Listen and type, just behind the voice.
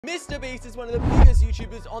MrBeast is one of the biggest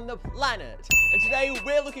YouTubers on the planet, and today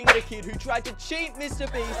we're looking at a kid who tried to cheat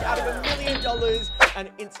MrBeast out of $1 million and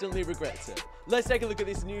instantly regrets it. Let's take a look at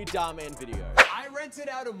this new Dhar Mann video. I rented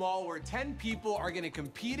out a mall where 10 people are gonna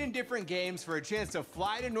compete in different games for a chance to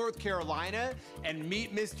fly to North Carolina and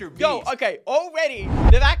meet MrBeast. Yo, okay, already,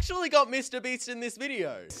 they've actually got MrBeast in this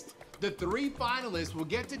video. The 3 finalists will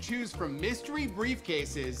get to choose from mystery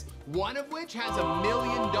briefcases, one of which has $1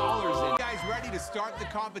 million in. You guys ready to start the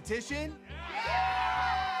competition?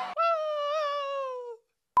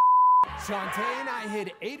 Shantae and I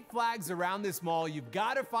hid 8 flags around this mall. You've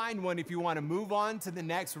got to find one if you want to move on to the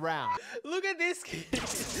next round. Look at this kid.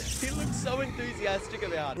 He looks so enthusiastic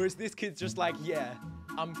about it. Whereas this kid's just like, yeah,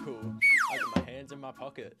 I'm cool. I got my hands in my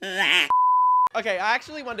pocket. Okay, I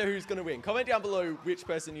actually wonder who's gonna win. Comment down below which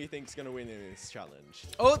person you think's gonna win in this challenge.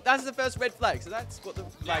 Oh, that's the first red flag. So that's what the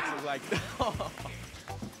flags look like.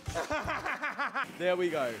 There we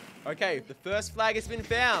go. Okay, the first flag has been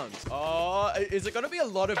found. Oh, is it gonna be a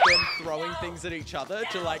lot of them throwing things at each other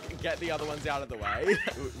to like get the other ones out of the way?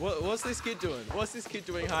 What's this kid doing? What's this kid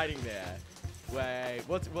doing hiding there? Wait,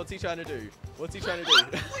 what's he trying to do? What's he trying to do?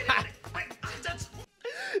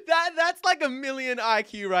 That's like 1 million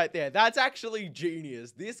IQ right there. That's actually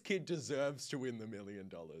genius. This kid deserves to win the $1 million.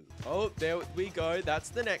 Oh, there we go. That's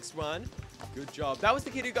the next one. Good job. That was the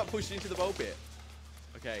kid who got pushed into the ball pit.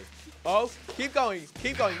 Okay. Oh, keep going.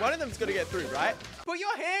 Keep going. One of them's got to get through, right? Put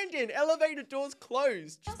your hand in. Elevator door's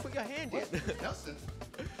closed. Just put your hand in.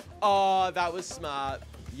 Oh, that was smart.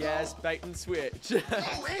 Yes, bait and switch.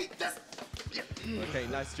 Okay,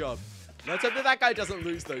 nice job. Let's hope that guy doesn't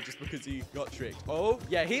lose, though, just because he got tricked. Oh,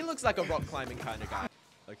 yeah, he looks like a rock climbing kind of guy.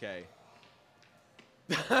 Okay.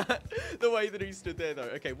 The way that he stood there, though.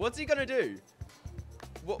 Okay, what's he gonna do?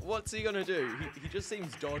 What's he gonna do? He just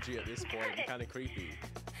seems dodgy at this point and kind of creepy.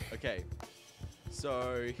 Okay.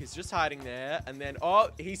 So, he's just hiding there. And then,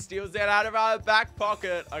 oh, he steals that out of our back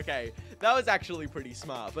pocket. Okay, that was actually pretty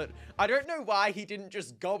smart. But I don't know why he didn't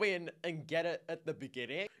just go in and get it at the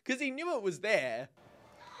beginning. Because he knew it was there.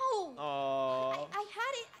 Oh. I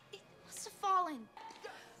had it. It must have fallen.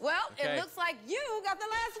 Well, okay. It looks like you got the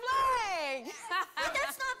last flag. But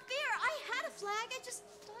that's not fair. I had a flag. I just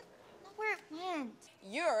don't know where it went.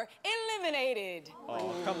 You're eliminated.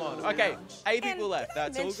 Oh, come on. Okay, 8 people left.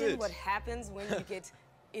 That's all good. What happens when you get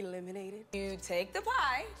eliminated? You take the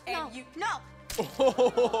pie and you... No.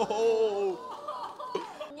 Oh.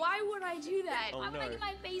 Why would I do that? Oh, Why would I no. get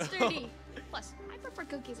my face dirty? Plus, I prefer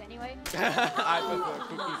cookies anyway. I prefer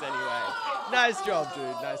cookies anyway. Nice job,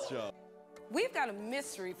 dude. Nice job. We've got a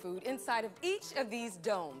mystery food inside of each of these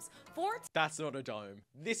domes. That's not a dome.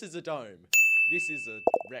 This is a dome. This is a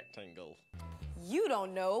rectangle. You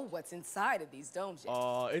don't know what's inside of these domes yet.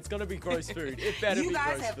 Oh, it's gonna be gross food. It better be You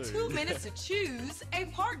guys gross have food. 2 minutes to choose a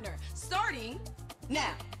partner, starting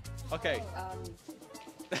now. Okay.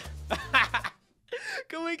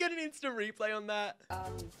 Can we get an instant replay on that?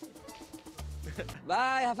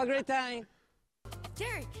 Bye, have a great time.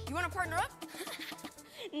 Derek, you want to partner up?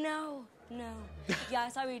 No. Yeah, I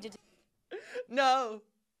saw what you did. No.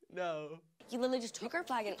 You literally just took her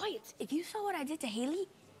flag and wait. If you saw what I did to Haley,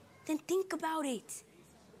 then think about it.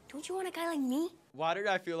 Don't you want a guy like me? Why did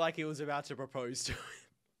I feel like he was about to propose to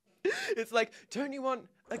him? It's like, don't you want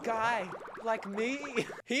a guy like me?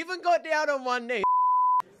 He even got down on one knee.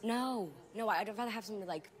 No, I'd rather have somebody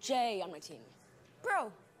like Jay on my team.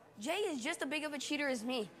 Bro, Jay is just as big of a cheater as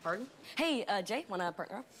me. Pardon? Hey, Jay, wanna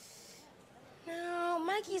partner up? No,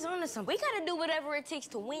 Mikey's on to something. We gotta do whatever it takes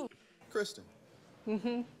to win. Kristen.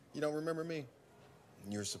 You don't remember me?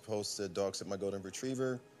 You're supposed to dog sit my golden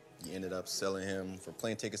retriever. You ended up selling him for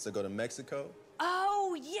plane tickets to go to Mexico.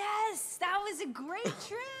 Oh, yes. That was a great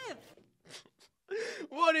trip.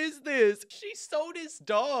 What is this? She sold his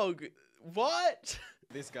dog. What?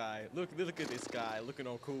 This guy. Look at this guy looking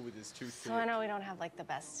all cool with his toothpick. So I know we don't have like the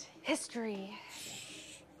best history.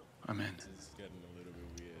 I'm in. This is getting a little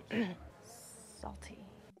bit weird. Salty.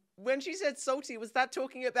 When she said salty, was that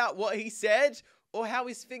talking about what he said or how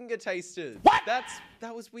his finger tasted? What?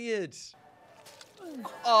 That was weird.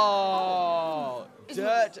 Oh,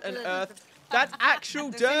 dirt and earth. That's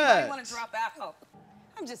actual Does anybody dirt. want to drop out?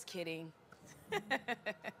 I'm just kidding.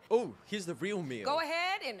 Oh, here's the real meal. Go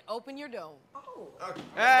ahead and open your dome.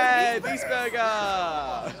 Hey, Beast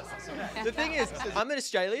Burger! The thing is, I'm in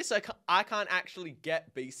Australia, so I can't actually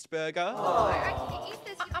get Beast Burger. I can't eat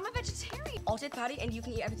this. I'm a vegetarian. I'll take the patty and you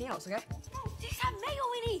can eat everything else, okay? These have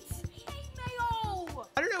mayo in it. I hate mayo.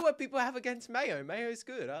 I don't know what people have against mayo. Mayo's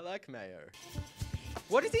good. I like mayo.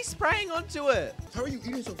 What is he spraying onto it? How are you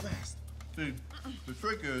eating so fast? See, the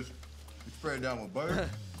trick is you spray it down with butter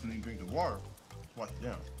and then you drink the water. What?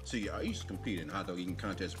 Yeah. See, I used to compete in hot dog eating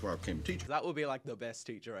contests before I became a teacher. That would be like the best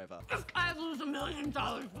teacher ever. If I lose $1 million,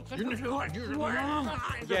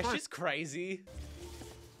 Yeah, she's crazy.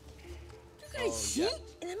 You guys cheat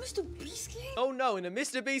in a Mr. Beast game? Oh no, in a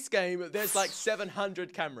Mr. Beast game, there's like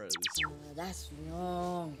 700 cameras. That's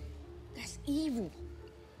wrong. That's evil.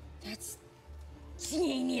 That's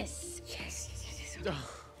genius. Yes.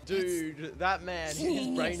 Dude, that man, his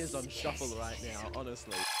brain is on shuffle right now,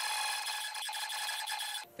 honestly.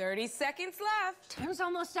 30 seconds left. Time's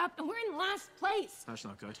almost up, and we're in last place. That's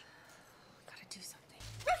not good. Gotta do something.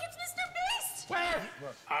 Look, it's Mr. Beast! Where?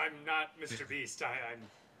 I'm not Mr. Beast. I'm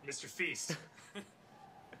Mr. Feast.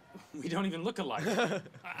 We don't even look alike.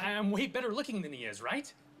 I'm way better looking than he is,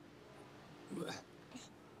 right?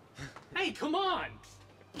 Hey, come on!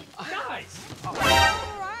 Guys! All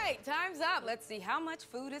right, time's up. Let's see how much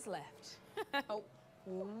food is left.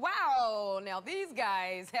 Wow, now these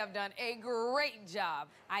guys have done a great job.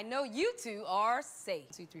 I know you two are safe.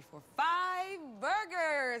 2, 3, 4, 5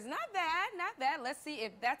 burgers. Not bad, not bad. Let's see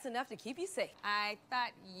if that's enough to keep you safe. I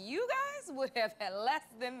thought you guys would have had less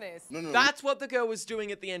than this. No. That's what the girl was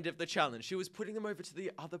doing at the end of the challenge. She was putting them over to the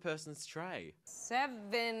other person's tray.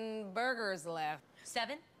 7 burgers left.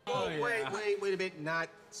 7? Oh, wait a bit. Not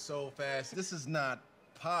so fast. This is not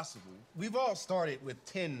possible. We've all started with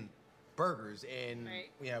 10 burgers, and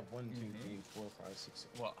we have 1, 2, 3, 4, 5, 6,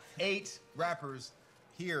 8 wrappers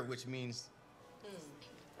here, which means.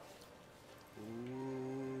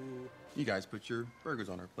 Ooh. You guys put your burgers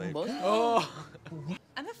on our plate. Oh.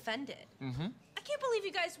 I'm offended. I can't believe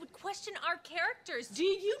you guys would question our characters. Do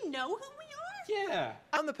you know who we are? Yeah.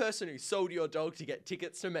 I'm the person who sold your dog to get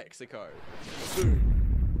tickets to Mexico. Boom.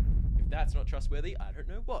 If that's not trustworthy, I don't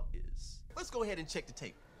know what is. Let's go ahead and check the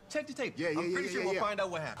tape. Check the tape. I'm pretty sure we'll find out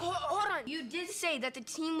what happened. Hold on. You did say that the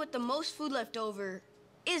team with the most food left over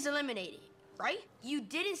is eliminated, right? You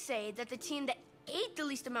didn't say that the team that ate the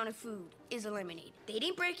least amount of food is eliminated. They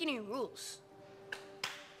didn't break any rules.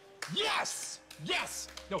 Yes! Yes!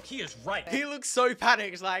 No, he is right. He looks so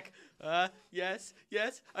panicked, like, yes,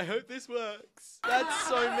 I hope this works. That's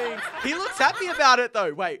so mean. He looks happy about it,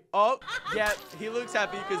 though. Wait, oh, yeah, he looks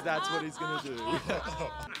happy because that's what he's gonna do.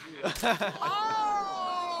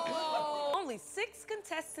 Only 6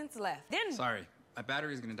 contestants left. Then Sorry, my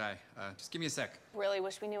battery's gonna die. Just give me a sec. Really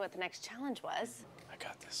wish we knew what the next challenge was. I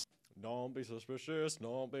got this. Don't be suspicious,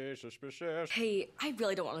 don't be suspicious. Hey, I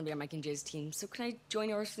really don't want to be on Mike and Jay's team, so can I join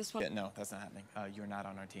yours for this one? Yeah, no, that's not happening. You're not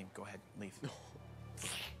on our team. Go ahead, leave.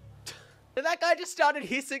 And that guy just started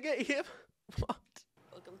hissing at him. What?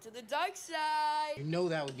 Welcome to the dark side. You know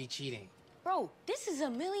that would be cheating. Bro, this is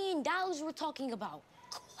 $1 million we're talking about.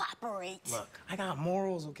 Cooperate. Look, I got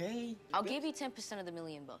morals, okay? I'll give you 10% of the $1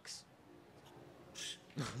 million.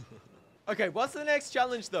 Okay, what's the next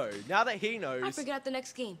challenge, though? Now that he knows. I figured out the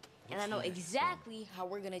next game, and I know exactly how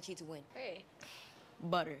we're gonna cheat to win. Hey.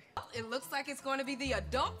 Butter. it looks like it's going to be the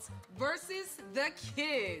adults versus the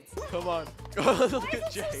kids. Come on. Oh, look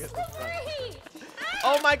at Jay at the front.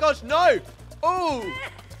 Oh my gosh, no! Ooh!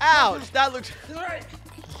 Ouch! That looks.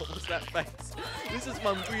 What was that face? This is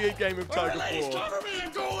one weird game of tug of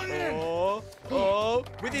war. Oh!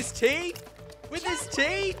 With his tea? With his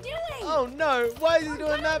tea? Oh no! Why is he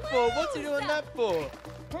doing that for? What's he doing that for?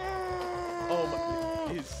 Oh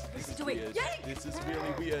my! This is weird. This is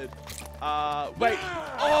really weird. Wait.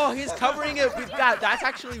 Oh, he's covering it with that. That's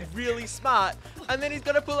actually really smart. And then he's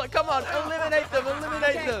gonna pull it. Come on, eliminate them!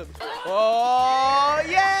 Eliminate them! Oh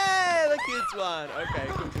yeah! The kids won. Okay,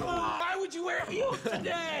 cool. Why would you wear heels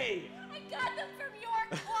today? I got them from your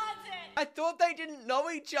closet. I thought they didn't know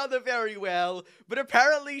each other very well, but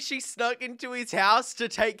apparently she snuck into his house to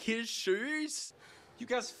take his shoes. You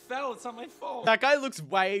guys fell. It's not my fault. That guy looks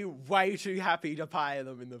way too happy to pie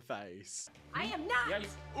them in the face. I am not. Yeah,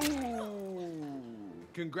 Ooh.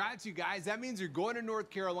 Congrats, you guys. That means you're going to North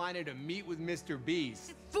Carolina to meet with Mr.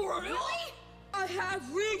 Beast. For real? I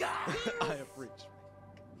have reached. I have reached.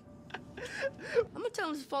 I'm gonna tell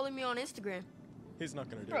him to follow me on Instagram. He's not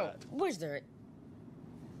gonna do Bro, that. where's there?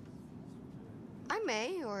 I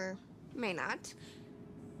may or may not.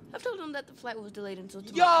 I've told him that the flight was delayed until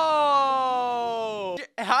tomorrow.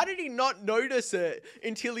 Yo! How did he not notice it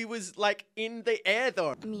until he was like in the air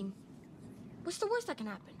though? I mean, what's the worst that can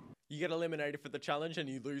happen? You get eliminated for the challenge and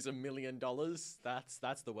you lose $1 million.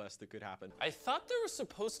 That's the worst that could happen. I thought there was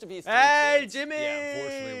supposed to be 3 Hey, kids. Jimmy! Yeah,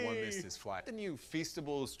 unfortunately, one missed his flight. The new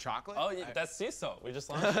Feastables chocolate? Oh, yeah, that's sea salt. We just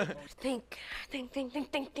launched it. Think. What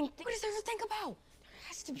is there to think about? There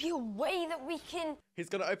has to be a way that we can. He's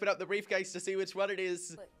gonna open up the briefcase to see which one it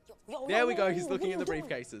is. Yo, There we go. He's looking in the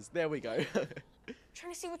briefcases. There we go.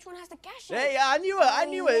 Trying to see which one has the cash. Yeah, I knew it. I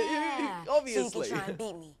knew it. Yeah. Obviously. So you can try and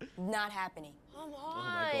beat me. Not happening. Come on. Oh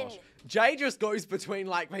my gosh. Jay just goes between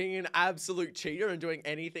like being an absolute cheater and doing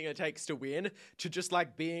anything it takes to win to just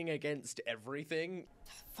like being against everything.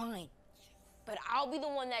 Fine. But I'll be the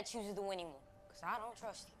one that chooses the winning one. Because I don't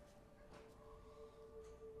trust you.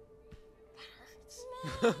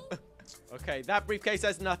 That hurts. Okay, that briefcase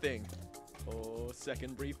has nothing. Oh,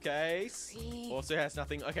 second briefcase. Also has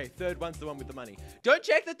nothing. Okay, third one's the one with the money. Don't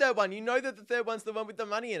check the third one. You know that the third one's the one with the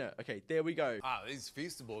money in it. Okay, there we go. Wow, these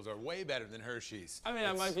Feastables are way better than Hershey's. I mean,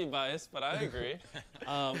 I might be biased, but I agree.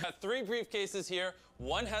 Got 3 briefcases here.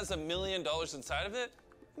 One has $1 million inside of it.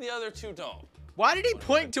 The other 2 don't. Why did he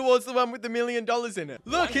point towards the one with the $1 million in it?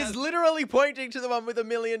 Look, he's literally pointing to the one with $1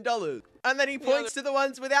 million. And then he points to the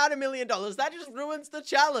ones without $1 million. That just ruins the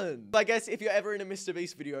challenge. I guess if you're ever in a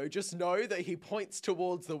MrBeast video, just know that he points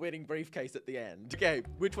towards the winning briefcase at the end. Okay,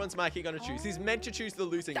 which one's Mikey gonna choose? He's meant to choose the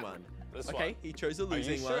losing one. This okay, one. he chose the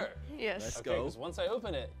losing one. Are you sure? Yes. Let's Okay, go. because once I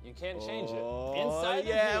open it, you can't change it. Inside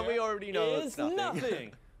yeah, of here we already know is it's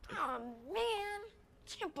nothing. Oh, man.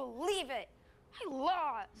 Can't believe it. I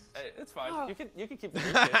lost. Hey, it's fine. You can keep the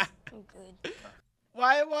briefcase. I'm good.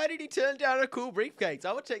 Why did he turn down a cool briefcase?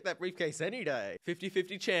 I would take that briefcase any day.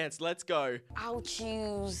 50-50 chance. Let's go. I'll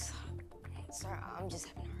choose. Sorry, I'm just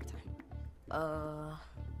having a hard time.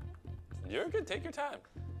 You're good. Take your time.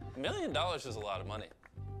 $1 million is a lot of money.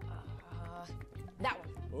 That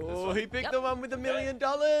one. Oh, he picked the one with $1 million.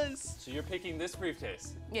 So you're picking this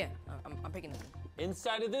briefcase. Yeah, I'm picking this one.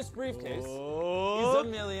 Inside of this briefcase is Oh,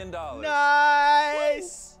 $1 million.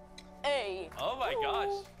 nice. Hey. Oh my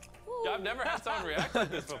gosh. I've never had someone react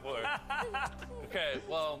like this before. Okay,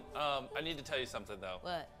 well, I need to tell you something though.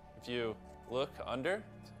 What? If you look under,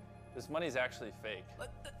 this money's actually fake.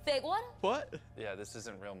 Fake what? What? Yeah, this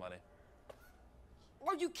isn't real money.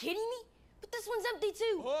 Are you kidding me? But this one's empty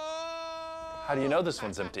too. How do you know this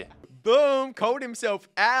one's empty? Boom, called himself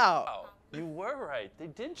out. Oh, you were right. They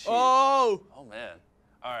did cheat. Oh. Oh man.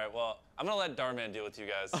 All right, well, I'm gonna let Dhar Mann deal with you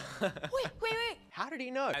guys. Wait. How did he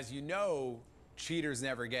know? As you know, cheaters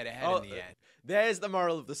never get ahead in the end. There's the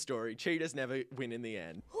moral of the story. Cheaters never win in the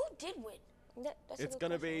end. Who did win? That's a It's good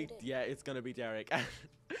gonna question. be, yeah, it's gonna be Derek.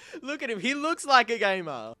 Look at him. He looks like a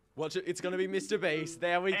gamer. Watch it. It's gonna be MrBeast.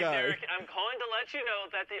 There we go. Derek, I'm calling to let you know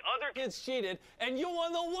that the other kids cheated and you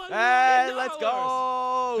won the $1 million. Hey, let's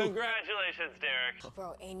go. Congratulations, Derek.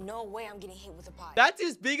 Bro, ain't no way I'm getting hit with a pie. That's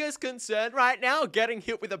his biggest concern right now, getting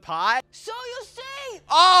hit with a pie. So you see?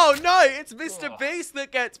 Oh no, it's MrBeast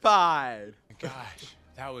that gets pied. Gosh,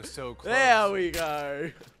 that was so close. There we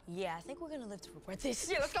go. Yeah, I think we're gonna live to regret this.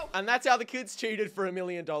 Yeah, let's go. And that's how the kids cheated for $1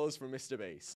 million from MrBeast.